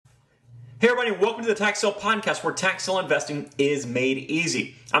Hey everybody, welcome to the Tax Sale Podcast, where tax sale investing is made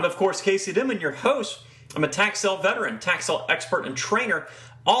easy. I'm of course Casey Dimon, your host. I'm a tax sale veteran, tax sale expert and trainer,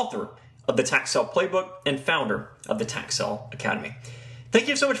 author of the Tax Sale Playbook, and founder of the Tax Sale Academy. Thank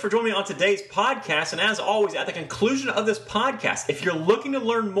you so much for joining me on today's podcast. And as always, at the conclusion of this podcast, if you're looking to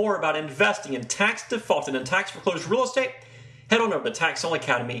learn more about investing in tax defaulted and tax foreclosed real estate, head on over to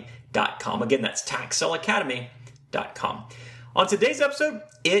TaxSaleAcademy.com. Again, that's TaxSaleAcademy.com. On today's episode,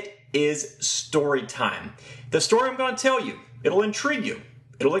 it is story time. The story I'm going to tell you, it'll intrigue you,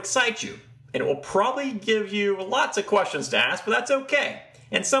 it'll excite you, and it will probably give you lots of questions to ask, but that's okay.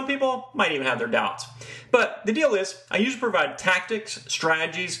 And some people might even have their doubts. But the deal is, I usually provide tactics,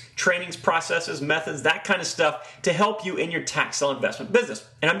 strategies, trainings, processes, methods, that kind of stuff to help you in your tax sale investment business.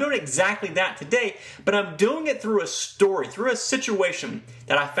 And I'm doing exactly that today, but I'm doing it through a story, through a situation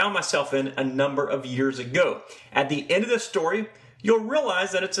that I found myself in a number of years ago. At the end of the story, you'll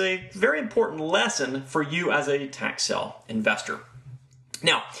realize that it's a very important lesson for you as a tax sale investor.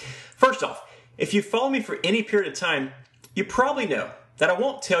 Now, first off, if you follow me for any period of time, you probably know that I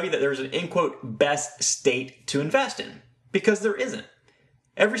won't tell you that there's an, in quote, best state to invest in, because there isn't.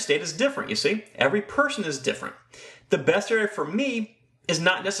 Every state is different, you see. Every person is different. The best area for me is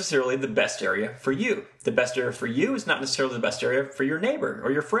not necessarily the best area for you. The best area for you is not necessarily the best area for your neighbor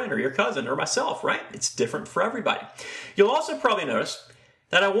or your friend or your cousin or myself, right? It's different for everybody. You'll also probably notice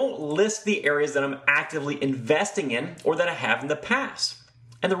that I won't list the areas that I'm actively investing in or that I have in the past.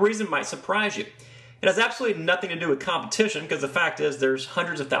 And the reason might surprise you. It has absolutely nothing to do with competition, because the fact is there's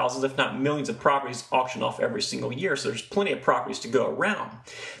hundreds of thousands, if not millions of properties auctioned off every single year, so there's plenty of properties to go around.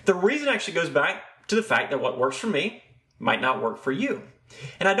 The reason actually goes back to the fact that what works for me might not work for you.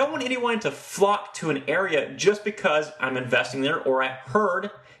 And I don't want anyone to flock to an area just because I'm investing there or I heard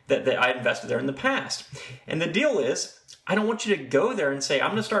that I invested there in the past. And the deal is, I don't want you to go there and say,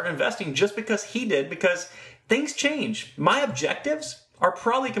 I'm going to start investing just because he did, because things change. My objectives are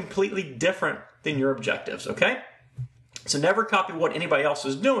probably completely different than your objectives, okay? So never copy what anybody else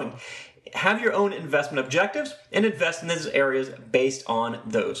is doing. Have your own investment objectives and invest in those areas based on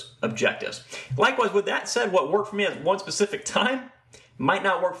those objectives. Likewise, with that said, what worked for me at one specific time might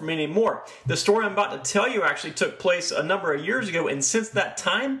not work for me anymore. The story I'm about to tell you actually took place a number of years ago, and since that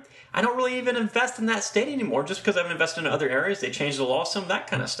time, I don't really even invest in that state anymore, just because I've invested in other areas. They changed the law, some of that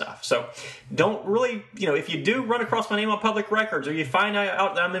kind of stuff. So don't really, if you do run across my name on public records or you find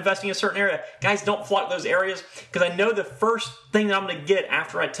out that I'm investing in a certain area, guys, don't flock those areas, because I know the first thing that I'm going to get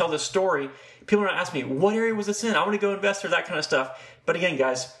after I tell this story, people are going to ask me, what area was this in? I want to go invest or that kind of stuff. But again,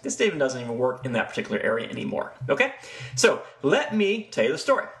 guys, this statement doesn't even work in that particular area anymore, okay? So let me tell you the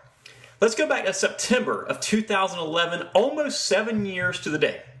story. Let's go back to September of 2011, almost 7 years to the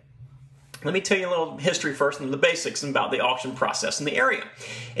day. Let me tell you a little history first and the basics about the auction process in the area.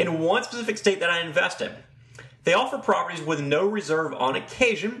 In one specific state that I invest in, they offer properties with no reserve on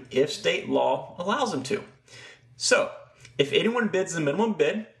occasion if state law allows them to. So, if anyone bids the minimum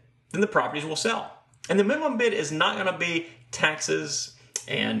bid, then the properties will sell. And the minimum bid is not going to be taxes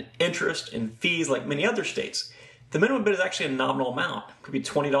and interest and fees like many other states. The minimum bid is actually a nominal amount. It could be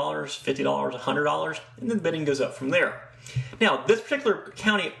 $20, $50, $100, and then the bidding goes up from there. Now, this particular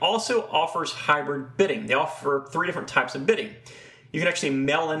county also offers hybrid bidding. They offer 3 different types of bidding. You can actually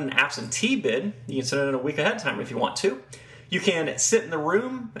mail in an absentee bid. You can send it in a week ahead of time if you want to. You can sit in the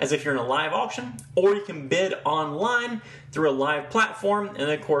room as if you're in a live auction, or you can bid online through a live platform, and then,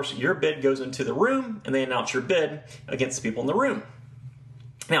 of course, your bid goes into the room, and they announce your bid against the people in the room.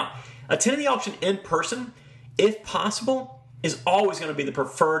 Now, attending the auction in person, if possible, is always going to be the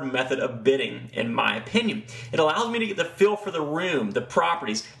preferred method of bidding, in my opinion. It allows me to get the feel for the room, the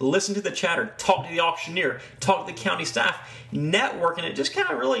properties, listen to the chatter, talk to the auctioneer, talk to the county staff, network, and it just kind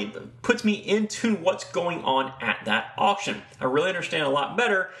of really puts me in tune what's going on at that auction. I really understand a lot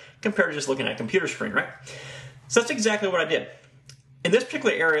better compared to just looking at a computer screen, right? So that's exactly what I did. In this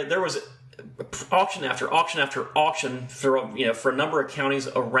particular area, there was auction after auction after auction for a number of counties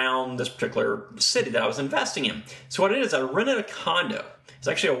around this particular city that I was investing in. So what I did is I rented a condo. It's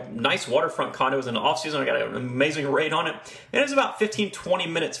actually a nice waterfront condo. It was in the off season. I got an amazing rate on it. And it was about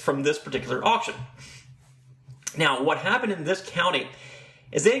 15-20 minutes from this particular auction. Now, what happened in this county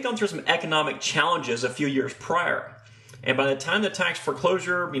is they had gone through some economic challenges a few years prior. And by the time the tax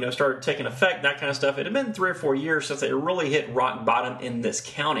foreclosure, started taking effect, that kind of stuff, it had been 3 or 4 years since they really hit rock bottom in this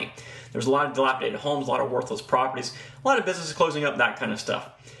county. There's a lot of dilapidated homes, a lot of worthless properties, a lot of businesses closing up, that kind of stuff.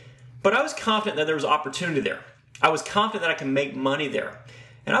 But I was confident that there was opportunity there. I was confident that I could make money there.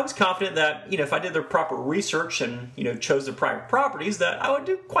 And I was confident that, if I did the proper research and, chose the private properties, that I would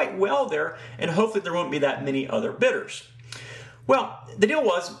do quite well there, and hopefully there won't be that many other bidders. Well, the deal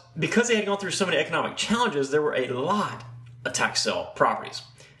was, because they had gone through so many economic challenges, there were a lot of tax sale properties.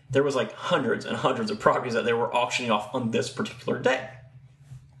 There was like hundreds and hundreds of properties that they were auctioning off on this particular day.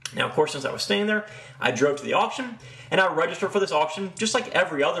 Now, of course, since I was staying there, I drove to the auction, and I registered for this auction just like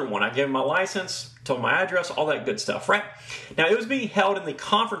every other one. I gave them my license, told them my address, all that good stuff, right? Now, it was being held in the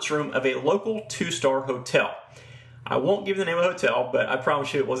conference room of a local 2-star hotel. I won't give you the name of the hotel, but I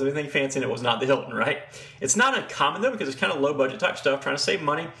promise you it wasn't anything fancy and it was not the Hilton, right? It's not uncommon, though, because it's kind of low-budget type stuff, trying to save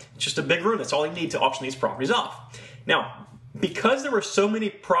money. It's just a big room. That's all you need to auction these properties off. Now, because there were so many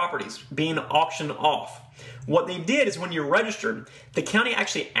properties being auctioned off, what they did is when you registered, the county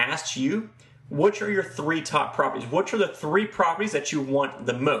actually asked you, which are your 3 top properties? Which are the 3 properties that you want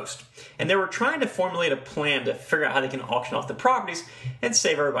the most? And they were trying to formulate a plan to figure out how they can auction off the properties and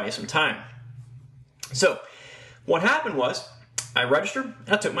save everybody some time. So what happened was I registered and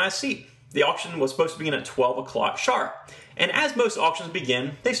I took my seat. The auction was supposed to begin at 12 o'clock sharp. And as most auctions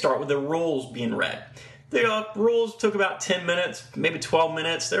begin, they start with the rules being read. The rules took about 10 minutes, maybe 12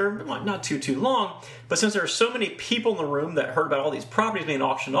 minutes. They're not too long. But since there are so many people in the room that heard about all these properties being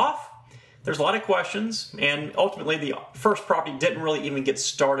auctioned off, there's a lot of questions. And ultimately, the first property didn't really even get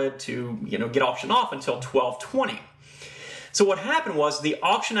started to get auctioned off until 12:20. So what happened was the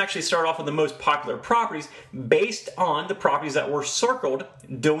auction actually started off with the most popular properties based on the properties that were circled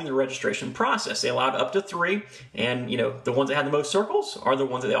during the registration process. They allowed up to 3, and the ones that had the most circles are the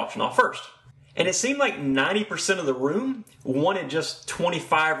ones that they auctioned off first. And it seemed like 90% of the room wanted just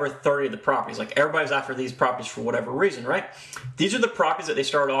 25 or 30 of the properties. Like everybody's after these properties for whatever reason, right? These are the properties that they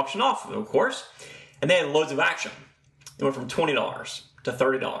started auctioning off, of course. And they had loads of action. It went from $20 to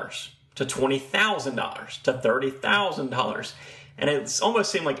 $30 to $20,000 to $30,000. And it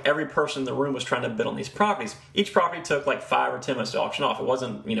almost seemed like every person in the room was trying to bid on these properties. Each property took like 5 or 10 minutes to auction off. It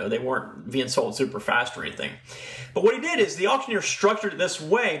wasn't, they weren't being sold super fast or anything. But what he did is the auctioneer structured it this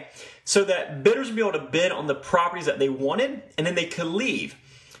way so that bidders would be able to bid on the properties that they wanted, and then they could leave.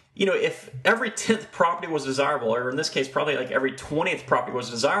 If every 10th property was desirable, or in this case, probably like every 20th property was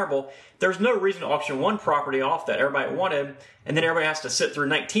desirable, there's no reason to auction one property off that everybody wanted, and then everybody has to sit through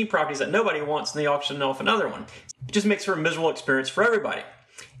 19 properties that nobody wants, and they auction off another one. It just makes for a miserable experience for everybody.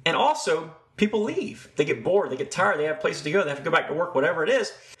 And also, people leave. They get bored, they get tired, they have places to go, they have to go back to work, whatever it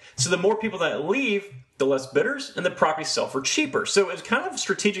is. So the more people that leave, the less bidders, and the properties sell for cheaper. So it's kind of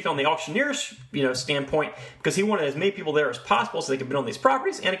strategic on the auctioneer's standpoint, because he wanted as many people there as possible so they could bid on these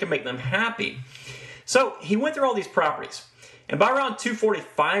properties and it could make them happy. So he went through all these properties, and by around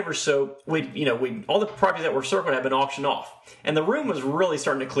 2:45 or so, all the properties that were circled had been auctioned off, and the room was really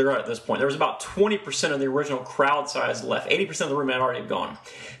starting to clear out at this point. There was about 20% of the original crowd size left. 80% of the room had already gone.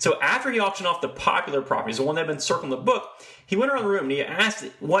 So after he auctioned off the popular properties, the one that had been circled in the book, he went around the room and he asked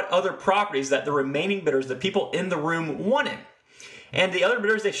what other properties that the remaining bidders, the people in the room, wanted. And the other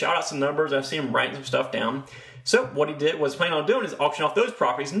bidders, they shout out some numbers. I've seen them writing some stuff down. So what he did was planning on doing is auction off those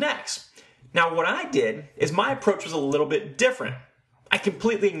properties next. Now what I did is my approach was a little bit different. I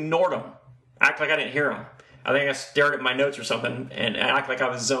completely ignored them. Act like I didn't hear them. I think I stared at my notes or something and act like I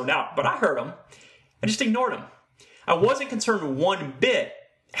was zoned out. But I heard them. I just ignored them. I wasn't concerned one bit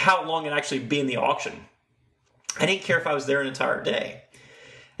how long it'd actually be in the auction. I didn't care if I was there an entire day.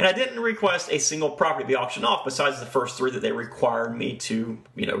 And I didn't request a single property be auctioned off besides the first 3 that they required me to,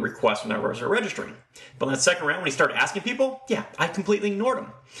 request whenever I was registering. But in that second round, when he started asking people, I completely ignored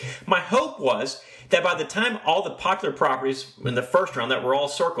him. My hope was that by the time all the popular properties in the first round that were all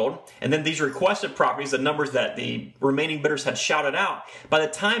circled, and then these requested properties, the numbers that the remaining bidders had shouted out, by the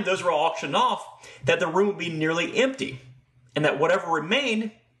time those were all auctioned off, that the room would be nearly empty. And that whatever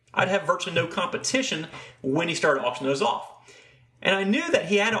remained, I'd have virtually no competition when he started auctioning those off. And I knew that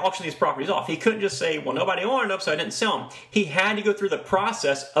he had to auction these properties off. He couldn't just say, well, nobody wanted them, so I didn't sell them. He had to go through the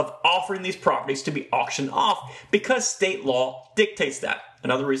process of offering these properties to be auctioned off because state law dictates that.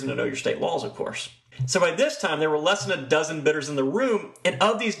 Another reason to know your state laws, of course. So by this time, there were less than a dozen bidders in the room, and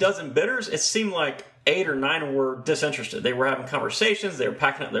of these dozen bidders, it seemed like 8 or 9 were disinterested. They were having conversations, they were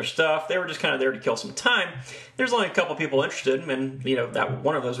packing up their stuff, they were just kind of there to kill some time. There's only a couple people interested, and that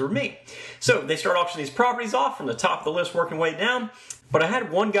one of those were me. So they started auctioning these properties off from the top of the list, working way down. But I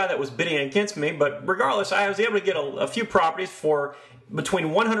had one guy that was bidding against me, but regardless, I was able to get a few properties for between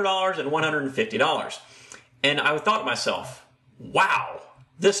 $100 and $150. And I thought to myself, wow,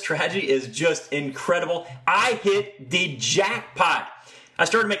 this strategy is just incredible. I hit the jackpot. I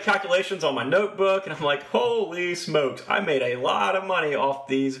started to make calculations on my notebook, and I'm like, holy smokes, I made a lot of money off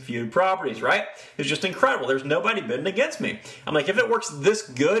these few properties, right? It's just incredible. There's nobody bidding against me. I'm like, if it works this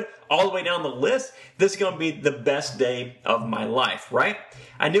good all the way down the list, this is going to be the best day of my life, right?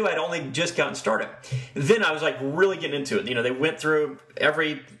 I knew I'd only just gotten started. Then I was like really getting into it. They went through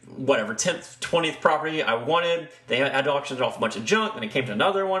every 10th, 20th property I wanted. They had auctions off a bunch of junk, and it came to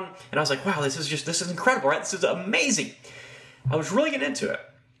another one, and I was like, wow, this is incredible, right? This is amazing. I was really getting into it.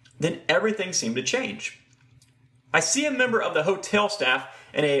 Then everything seemed to change. I see a member of the hotel staff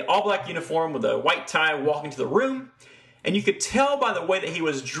in a all-black uniform with a white tie walking to the room, and you could tell by the way that he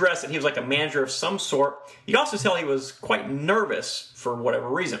was dressed that he was like a manager of some sort. You could also tell he was quite nervous for whatever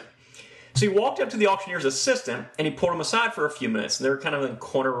reason. So he walked up to the auctioneer's assistant, and he pulled him aside for a few minutes. And they were kind of in the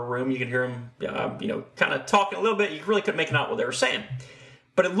corner of a room. You could hear him, kind of talking a little bit. You really couldn't make out what they were saying.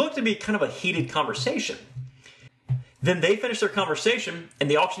 But it looked to be kind of a heated conversation. Then they finish their conversation, and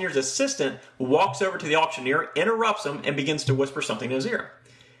the auctioneer's assistant walks over to the auctioneer, interrupts him, and begins to whisper something in his ear.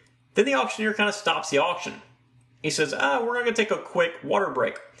 Then the auctioneer kind of stops the auction. He says, we're going to take a quick water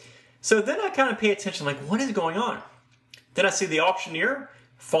break. So then I kind of pay attention, like, what is going on? Then I see the auctioneer,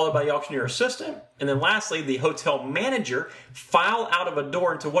 followed by the auctioneer assistant, and then lastly, the hotel manager file out of a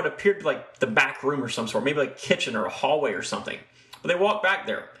door into what appeared to be like the back room or some sort, maybe like a kitchen or a hallway or something. But they walk back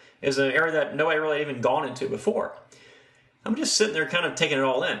there. It's an area that nobody really even gone into before. I'm just sitting there kind of taking it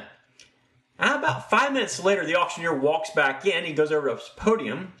all in. About 5 minutes later, the auctioneer walks back in. He goes over to his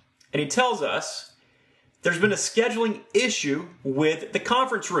podium, and he tells us there's been a scheduling issue with the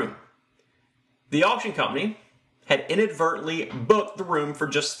conference room. The auction company had inadvertently booked the room for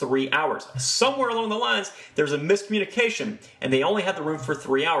just 3 hours. Somewhere along the lines, there's a miscommunication, and they only had the room for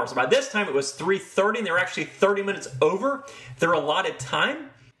 3 hours. By this time, it was 3:30, and they were actually 30 minutes over their allotted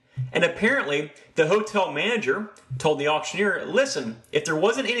time. And apparently, the hotel manager told the auctioneer, listen, if there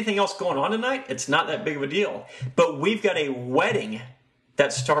wasn't anything else going on tonight, it's not that big of a deal. But we've got a wedding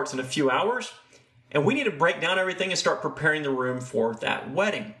that starts in a few hours, and we need to break down everything and start preparing the room for that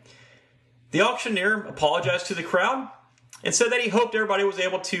wedding. The auctioneer apologized to the crowd and said that he hoped everybody was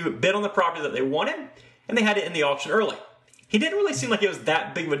able to bid on the property that they wanted, and they had it in the auction early. He didn't really seem like it was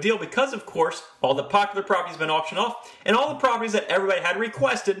that big of a deal because, of course, all the popular properties had been auctioned off, and all the properties that everybody had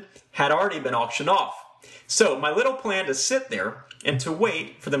requested had already been auctioned off. So my little plan to sit there and to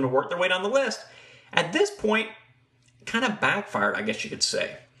wait for them to work their way down the list, at this point, kind of backfired, I guess you could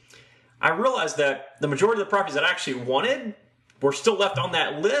say. I realized that the majority of the properties that I actually wanted were still left on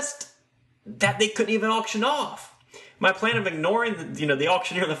that list that they couldn't even auction off. My plan of ignoring the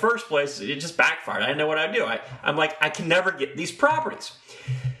auctioneer in the first place, it just backfired. I didn't know what I'd do. I'm like, I can never get these properties.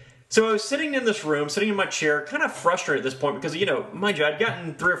 So I was sitting in this room, sitting in my chair, kind of frustrated at this point because, mind you, I'd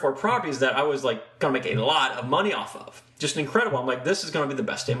gotten 3 or 4 properties that I was like going to make a lot of money off of. Just incredible. I'm like, this is going to be the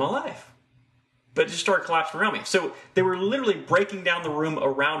best day of my life. But it just started collapsing around me. So they were literally breaking down the room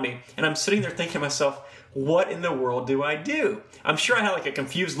around me, and I'm sitting there thinking to myself, what in the world do I do? I'm sure I had like a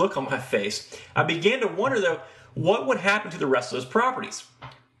confused look on my face. I began to wonder, though, what would happen to the rest of those properties?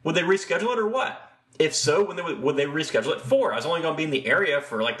 Would they reschedule it or what? If so, would they reschedule it for? I was only going to be in the area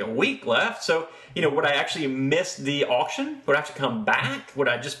for like a week left. So, would I actually miss the auction? Would I have to come back? Would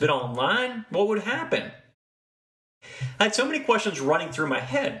I just bid online? What would happen? I had so many questions running through my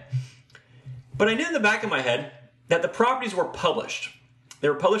head. But I knew in the back of my head that the properties were published. They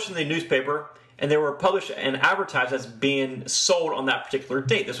were published in the newspaper, and they were published and advertised as being sold on that particular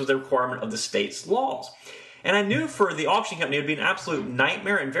date. This was a requirement of the state's laws. And I knew for the auction company it would be an absolute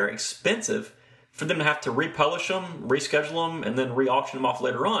nightmare and very expensive for them to have to republish them, reschedule them, and then re-auction them off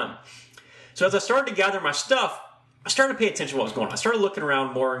later on. So as I started to gather my stuff, I started to pay attention to what was going on. I started looking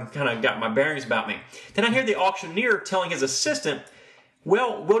around more and kind of got my bearings about me. Then I hear the auctioneer telling his assistant,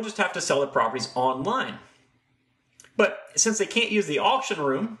 well, we'll just have to sell the properties online. But since they can't use the auction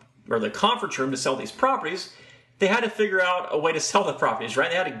room or the conference room to sell these properties, they had to figure out a way to sell the properties, right?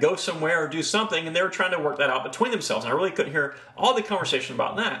 They had to go somewhere or do something, and they were trying to work that out between themselves. And I really couldn't hear all the conversation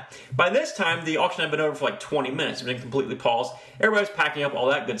about that. By this time, the auction had been over for like 20 minutes. It had been completely paused. Everybody was packing up, all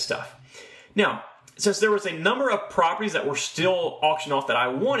that good stuff. Now, since there was a number of properties that were still auctioned off that I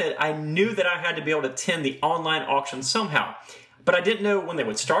wanted, I knew that I had to be able to attend the online auction somehow. But I didn't know when they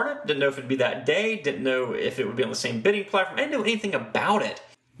would start it, didn't know if it would be that day, didn't know if it would be on the same bidding platform. I didn't know anything about it.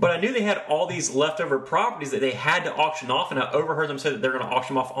 But I knew they had all these leftover properties that they had to auction off, and I overheard them say that they're going to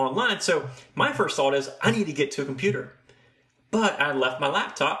auction them off online. So my first thought is, I need to get to a computer. But I left my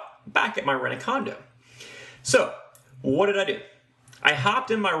laptop back at my rent-a-condo. So what did I do? I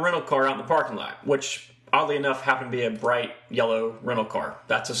hopped in my rental car out in the parking lot, which oddly enough happened to be a bright yellow rental car.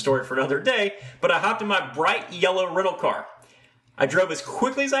 That's a story for another day, but I hopped in my bright yellow rental car. I drove as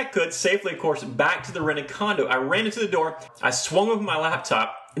quickly as I could, safely of course, back to the rented condo. I ran into the door, I swung open my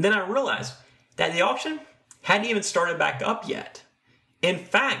laptop, and then I realized that the auction hadn't even started back up yet. In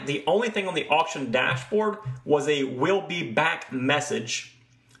fact, the only thing on the auction dashboard was a "will be back" message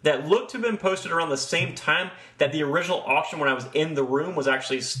that looked to have been posted around the same time that the original auction when I was in the room was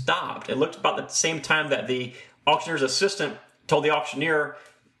actually stopped. It looked about the same time that the auctioneer's assistant told the auctioneer,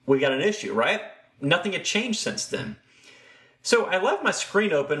 we got an issue, right? Nothing had changed since then. So I left my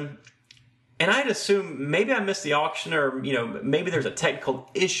screen open, and I'd assume maybe I missed the auction, or maybe there's a technical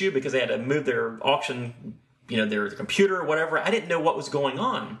issue because they had to move their auction, their computer or whatever. I didn't know what was going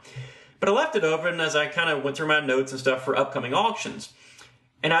on. But I left it open as I kind of went through my notes and stuff for upcoming auctions.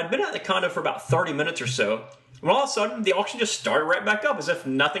 And I'd been at the condo for about 30 minutes or so, when all of a sudden the auction just started right back up as if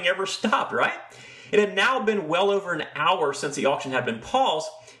nothing ever stopped, right? It had now been well over an hour since the auction had been paused,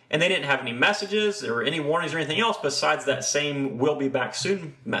 and they didn't have any messages or any warnings or anything else besides that same "will be back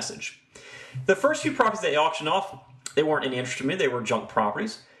soon" message. The first few properties they auctioned off, they weren't any interest to me. They were junk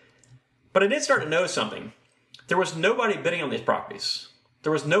properties. But I did start to notice something. There was nobody bidding on these properties.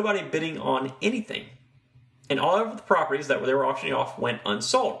 There was nobody bidding on anything. And all of the properties that they were auctioning off went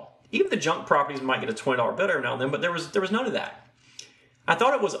unsold. Even the junk properties might get a $20 bid every now and then, but there was none of that. I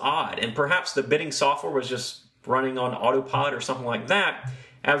thought it was odd, and perhaps the bidding software was just running on autopilot or something like that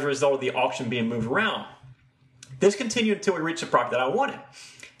as a result of the auction being moved around. This continued until we reached the property that I wanted.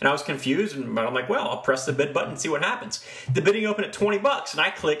 And I was confused, and I'm like, well, I'll press the bid button and see what happens. The bidding opened at $20, and I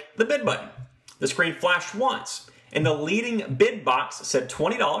clicked the bid button. The screen flashed once, and the leading bid box said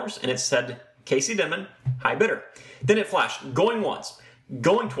 $20, and it said Casey Denman, high bidder. Then it flashed, going once,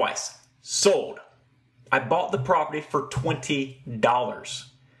 going twice, sold. I bought the property for $20.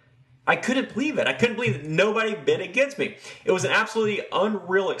 I couldn't believe it. I couldn't believe that nobody bid against me. It was an absolutely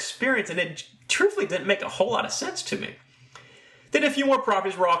unreal experience, and it truthfully didn't make a whole lot of sense to me. Then a few more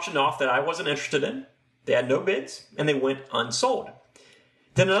properties were auctioned off that I wasn't interested in. They had no bids, and they went unsold.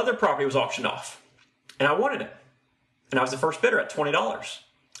 Then another property was auctioned off, and I wanted it. And I was the first bidder at $20.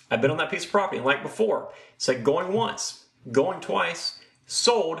 I bid on that piece of property, and like before, it said going once, going twice,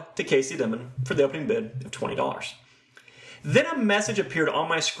 sold to Casey Denman for the opening bid of $20. Then a message appeared on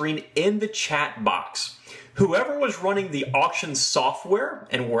my screen in the chat box. Whoever was running the auction software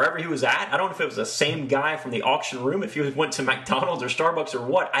and wherever he was at, I don't know if it was the same guy from the auction room, if he went to McDonald's or Starbucks or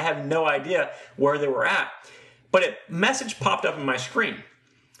what, I have no idea where they were at. But a message popped up on my screen.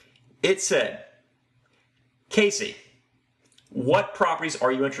 It said, Casey, what properties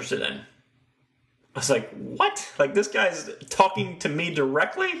are you interested in? I was like, what? Like, this guy's talking to me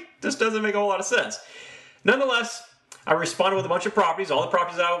directly? This doesn't make a whole lot of sense. Nonetheless, I responded with a bunch of properties, all the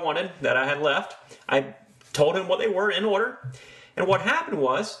properties that I wanted, that I had left. I told him what they were in order. And what happened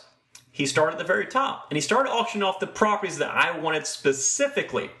was, he started at the very top. And he started auctioning off the properties that I wanted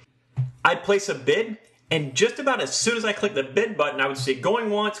specifically. I'd place a bid, and just about as soon as I clicked the bid button, I would see going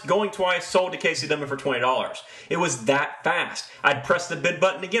once, going twice, sold to Casey Denman for $20. It was that fast. I'd press the bid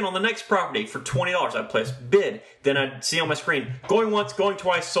button again on the next property for $20. I'd place bid. Then I'd see on my screen, going once, going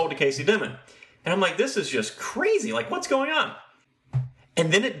twice, sold to Casey Denman. And I'm like, this is just crazy. Like, what's going on?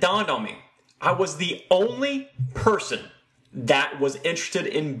 And then it dawned on me. I was the only person that was interested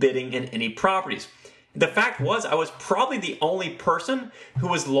in bidding in any properties. The fact was, I was probably the only person who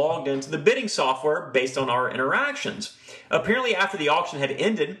was logged into the bidding software based on our interactions. Apparently, after the auction had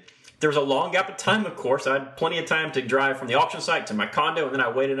ended, there was a long gap of time, of course. I had plenty of time to drive from the auction site to my condo, and then I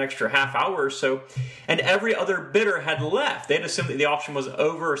waited an extra half hour or so, and every other bidder had left. They had assumed that the auction was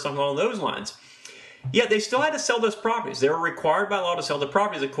over or something along those lines. Yet they still had to sell those properties. They were required by law to sell the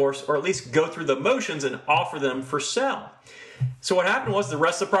properties, of course, or at least go through the motions and offer them for sale. So what happened was the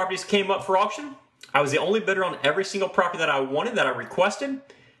rest of the properties came up for auction. I was the only bidder on every single property that I wanted, that I requested, and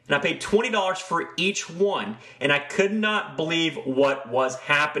I paid $20 for each one, and I could not believe what was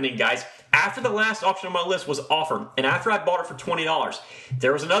happening, guys. After the last auction on my list was offered, and after I bought it for $20,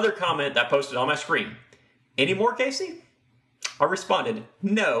 there was another comment that posted on my screen. Any more, Casey? I responded,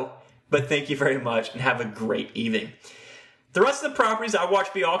 no, but thank you very much, and have a great evening. The rest of the properties I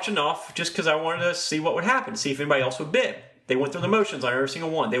watched be auctioned off just because I wanted to see what would happen, see if anybody else would bid. They went through the motions on every single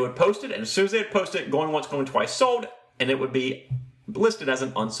one. They would post it, and as soon as they had posted it, going once, going twice, sold, and it would be listed as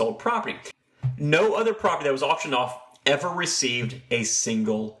an unsold property. No other property that was auctioned off ever received a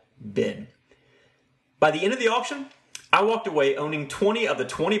single bid. By the end of the auction, I walked away owning 20 of the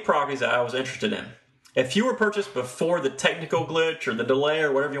 20 properties that I was interested in. A few were purchased before the technical glitch or the delay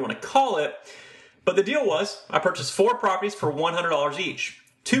or whatever you want to call it, but the deal was I purchased 4 properties for $100 each,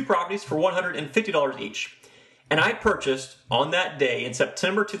 2 properties for $150 each. And I purchased, on that day in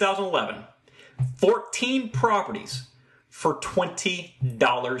September 2011, 14 properties for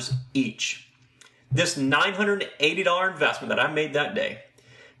 $20 each. This $980 investment that I made that day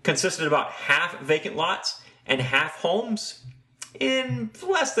consisted of about half vacant lots and half homes in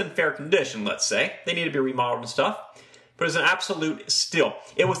less than fair condition, let's say. They need to be remodeled and stuff. But it was an absolute steal.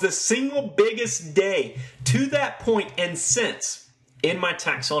 It was the single biggest day to that point and since in my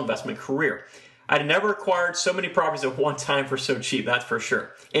tax sale investment career. I'd never acquired so many properties at one time for so cheap, that's for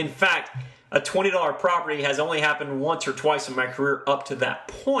sure. In fact, a $20 property has only happened once or twice in my career up to that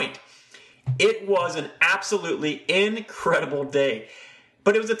point. It was an absolutely incredible day.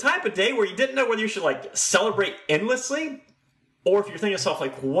 But it was a type of day where you didn't know whether you should celebrate endlessly, or if you're thinking to yourself,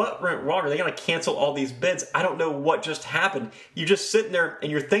 what went wrong? Are they going to cancel all these bids? I don't know what just happened. You're just sitting there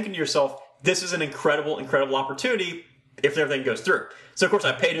and you're thinking to yourself, this is an incredible, incredible opportunity if everything goes through. So, of course,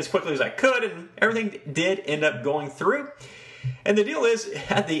 I paid as quickly as I could, and everything did end up going through. And the deal is,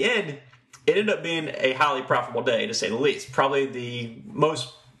 at the end, it ended up being a highly profitable day, to say the least. Probably the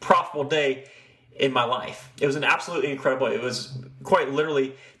most profitable day in my life. It was an absolutely incredible, it was quite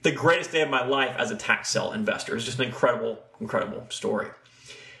literally the greatest day of my life as a tax sale investor. It was just an incredible, incredible story.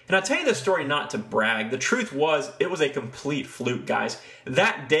 And I tell you this story not to brag. The truth was, it was a complete fluke, guys.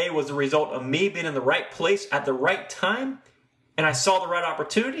 That day was the result of me being in the right place at the right time, and I saw the right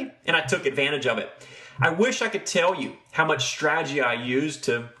opportunity, and I took advantage of it. I wish I could tell you how much strategy I used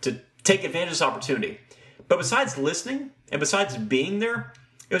to take advantage of this opportunity. But besides listening, and besides being there,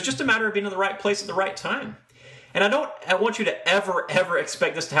 it was just a matter of being in the right place at the right time. And I want you to ever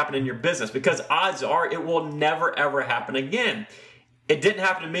expect this to happen in your business, because odds are it will never, ever happen again. It didn't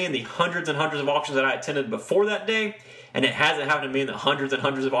happen to me in the hundreds and hundreds of auctions that I attended before that day, and it hasn't happened to me in the hundreds and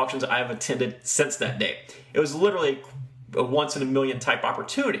hundreds of auctions I have attended since that day. It was literally a once-in-a-million type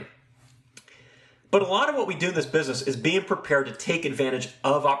opportunity. But a lot of what we do in this business is being prepared to take advantage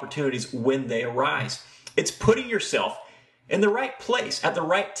of opportunities when they arise. It's putting yourself in the right place at the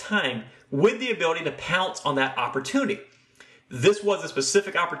right time with the ability to pounce on that opportunity. This was a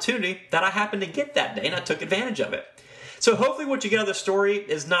specific opportunity that I happened to get that day, and I took advantage of it. So hopefully what you get out of the story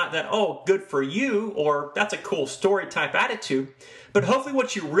is not that, oh, good for you, or that's a cool story type attitude, but hopefully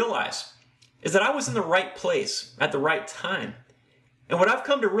what you realize is that I was in the right place at the right time. And what I've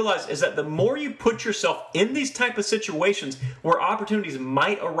come to realize is that the more you put yourself in these type of situations where opportunities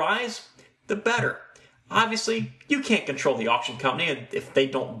might arise, the better. Obviously, you can't control the auction company and if they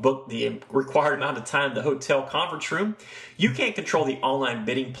don't book the required amount of time in the hotel conference room. You can't control the online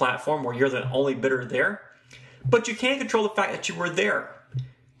bidding platform where you're the only bidder there. But you can control the fact that you were there.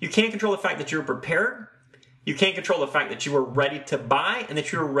 You can't control the fact that you were prepared. You can't control the fact that you were ready to buy and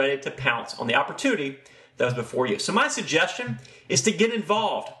that you were ready to pounce on the opportunity that was before you. So my suggestion is to get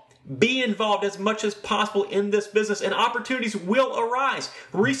involved. Be involved as much as possible in this business, and opportunities will arise.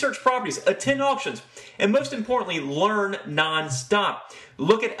 Research properties, attend auctions, and most importantly, learn nonstop.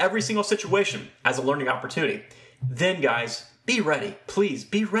 Look at every single situation as a learning opportunity. Then, guys, be ready. Please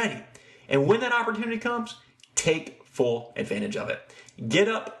be ready. And when that opportunity comes, take full advantage of it. Get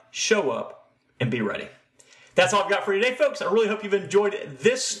up, show up, and be ready. That's all I've got for you today, folks. I really hope you've enjoyed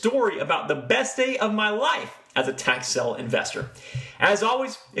this story about the best day of my life as a tax sale investor. As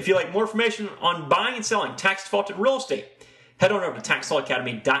always, if you'd like more information on buying and selling tax defaulted real estate, head on over to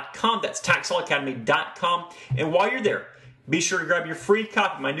taxsaleacademy.com. That's taxsaleacademy.com. And while you're there, be sure to grab your free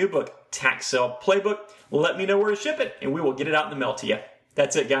copy of my new book, Tax Sale Playbook. Let me know where to ship it, and we will get it out in the mail to you.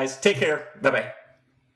 That's it, guys. Take care. Bye-bye.